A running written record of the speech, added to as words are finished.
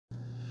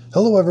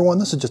Hello everyone,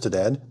 this is Just a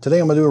Dad. Today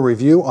I'm going to do a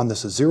review on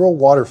this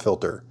ZeroWater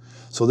filter.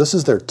 So this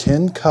is their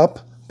 10 cup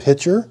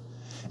pitcher,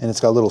 and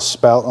it's got a little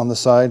spout on the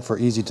side for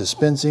easy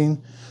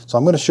dispensing. So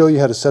I'm going to show you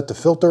how to set the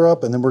filter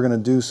up, and then we're going to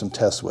do some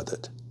tests with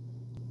it.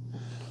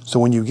 So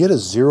when you get a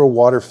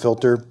ZeroWater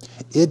filter,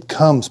 it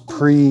comes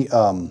pre-rinsed.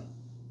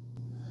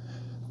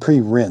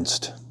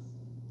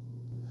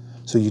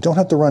 So you don't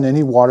have to run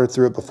any water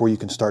through it before you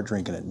can start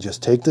drinking it.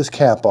 Just take this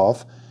cap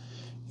off.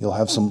 You'll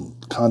have some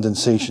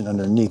condensation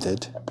underneath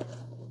it,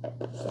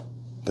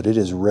 but it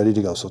is ready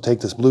to go. So take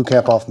this blue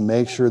cap off and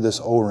make sure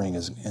this O-ring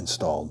is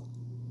installed.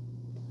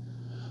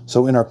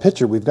 So in our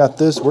pitcher, we've got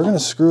this. We're going to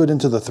screw it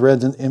into the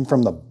threads in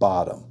from the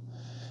bottom.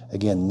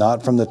 Again,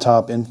 not from the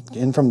top,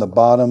 in from the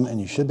bottom,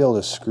 and you should be able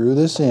to screw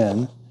this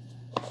in.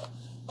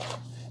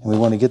 And we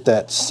want to get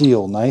that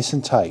seal nice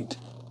and tight.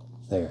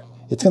 There.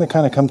 It's going to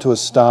kind of come to a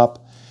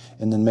stop,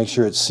 and then make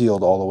sure it's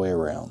sealed all the way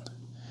around.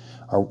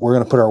 We're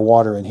going to put our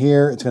water in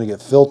here. It's going to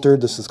get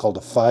filtered. This is called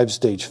a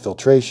 5-stage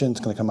filtration. It's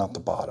going to come out the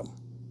bottom.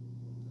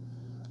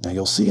 Now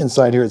you'll see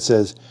inside here it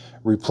says,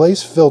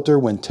 replace filter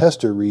when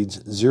tester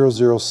reads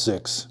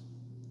 006.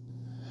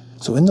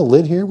 So in the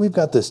lid here, we've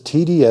got this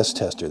TDS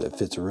tester that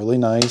fits really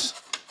nice.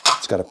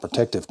 It's got a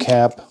protective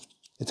cap.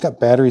 It's got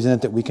batteries in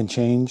it that we can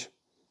change.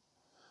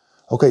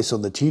 Okay, so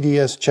the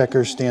TDS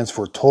checker stands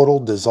for Total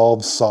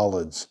Dissolved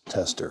Solids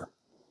Tester.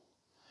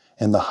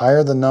 And the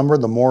higher the number,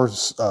 the more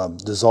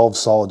dissolved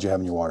solids you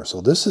have in your water.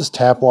 So this is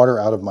tap water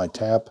out of my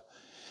tap.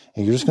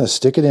 And you're just going to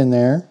stick it in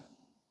there,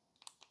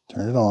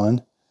 turn it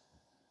on,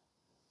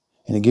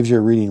 and it gives you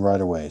a reading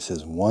right away. It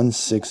says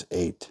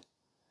 168.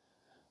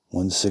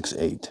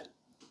 168.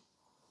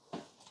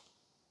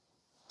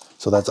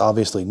 So that's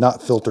obviously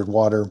not filtered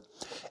water.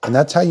 And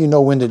that's how you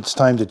know when it's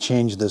time to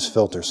change this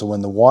filter. So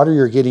when the water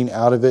you're getting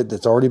out of it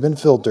that's already been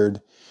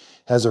filtered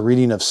has a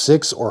reading of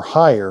 6 or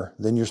higher,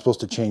 then you're supposed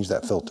to change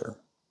that filter.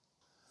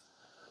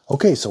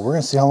 Okay, so we're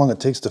going to see how long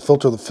it takes to fill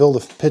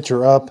the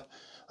pitcher up.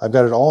 I've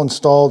got it all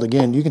installed.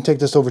 Again, you can take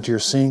this over to your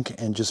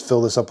sink and just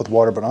fill this up with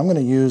water, but I'm going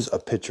to use a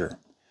pitcher.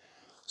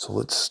 So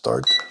let's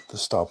start the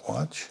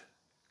stopwatch.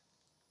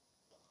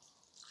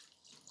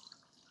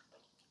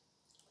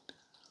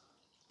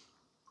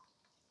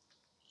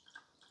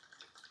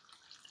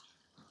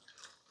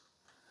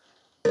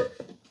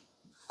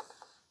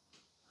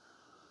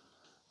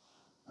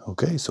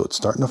 Okay, so it's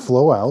starting to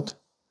flow out.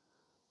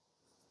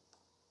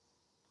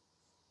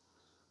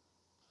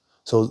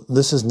 So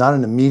this is not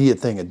an immediate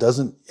thing. It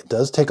does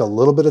take a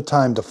little bit of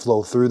time to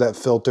flow through that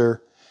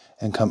filter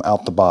and come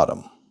out the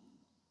bottom.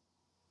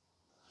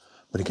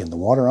 But again, the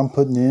water I'm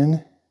putting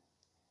in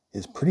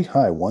is pretty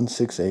high,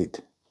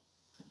 168.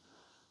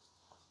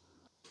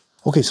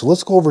 Okay, so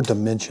let's go over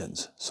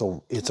dimensions.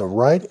 So it's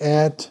right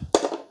at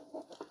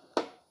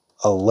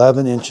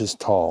 11 inches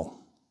tall.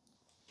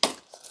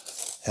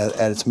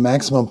 At its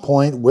maximum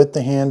point with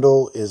the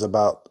handle is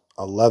about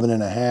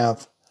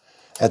 11.5.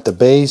 At the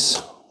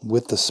base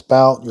with the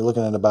spout, you're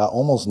looking at about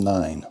almost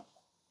 9.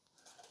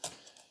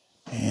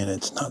 And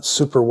it's not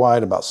super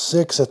wide, about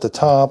 6 at the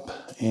top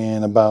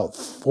and about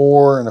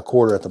 4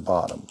 1/4 at the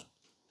bottom.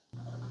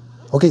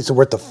 Okay, so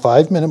we're at the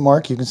 5-minute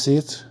mark. You can see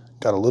it's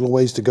got a little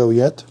ways to go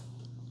yet.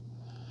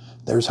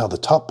 There's how the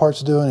top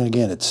part's doing, and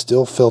again, it's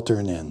still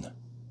filtering in.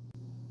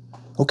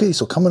 Okay,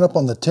 so coming up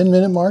on the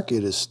 10-minute mark,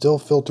 it is still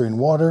filtering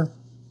water.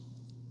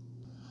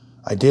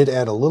 I did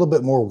add a little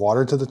bit more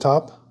water to the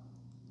top.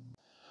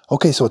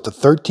 Okay, so at the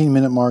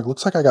 13-minute mark,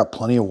 looks like I got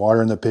plenty of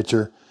water in the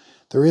pitcher.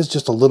 There is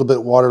just a little bit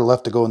of water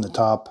left to go in the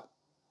top.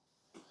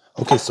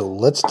 Okay, so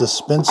let's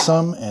dispense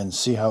some and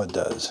see how it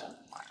does.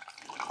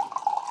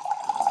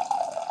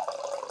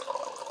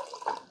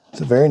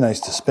 It's a very nice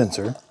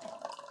dispenser.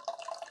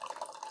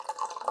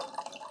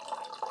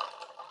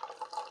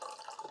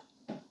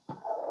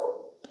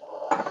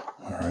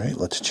 All right,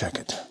 let's check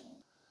it.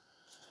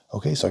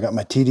 Okay, so I got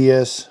my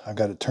TDS. I've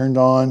got it turned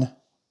on.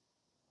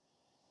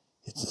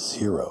 It's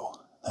 0.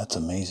 That's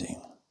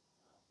amazing.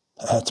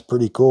 That's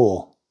pretty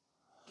cool.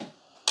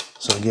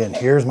 So again,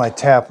 here's my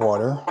tap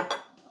water.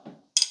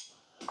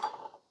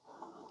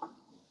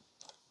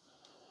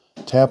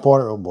 Tap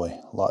water, oh boy,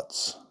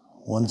 lots.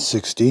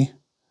 160.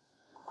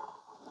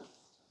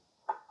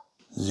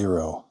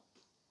 0.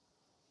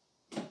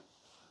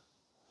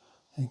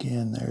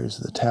 Again, there's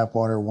the tap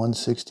water,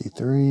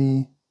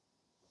 163.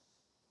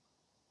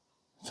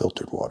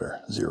 Filtered water,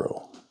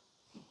 0.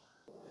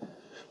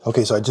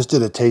 Okay, so I just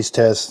did a taste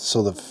test.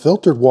 So the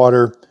filtered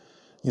water,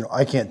 you know,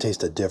 I can't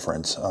taste a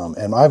difference.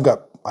 And I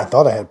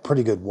thought I had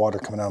pretty good water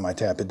coming out of my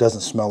tap. It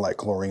doesn't smell like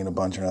chlorine a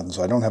bunch or nothing,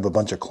 so I don't have a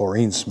bunch of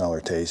chlorine smell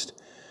or taste.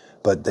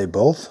 But they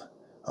both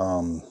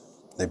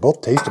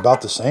taste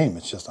about the same.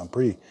 It's just I'm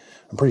pretty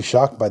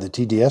shocked by the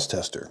TDS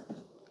tester.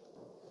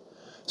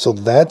 So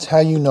that's how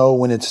you know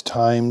when it's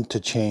time to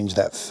change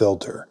that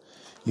filter.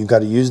 You've got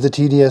to use the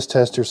TDS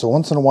tester. So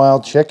once in a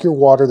while, check your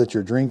water that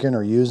you're drinking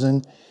or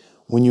using.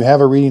 When you have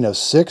a reading of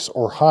 6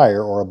 or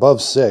higher or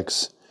above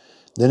 6,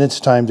 then it's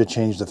time to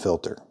change the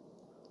filter.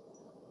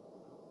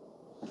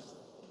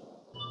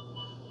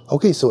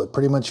 Okay, so it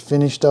pretty much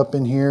finished up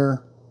in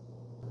here.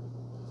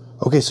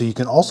 Okay. Okay, so you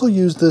can also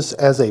use this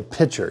as a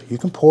pitcher. You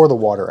can pour the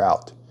water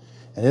out,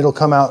 and it'll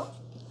come out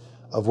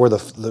of where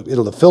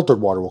the filtered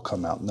water will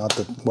come out, not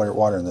the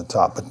water in the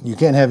top. But you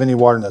can't have any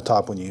water in the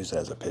top when you use it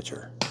as a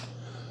pitcher.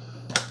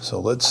 So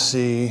let's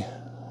see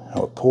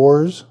how it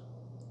pours.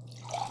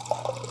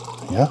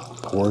 Yeah,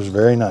 pours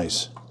very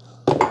nice.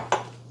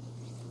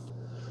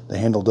 The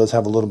handle does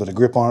have a little bit of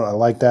grip on it. I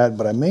like that,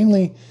 but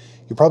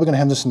you're probably going to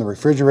have this in the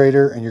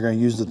refrigerator, and you're going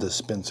to use the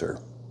dispenser.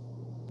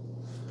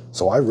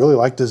 So I really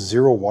like this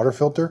ZeroWater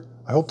filter.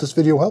 I hope this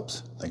video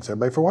helps. Thanks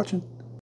everybody for watching.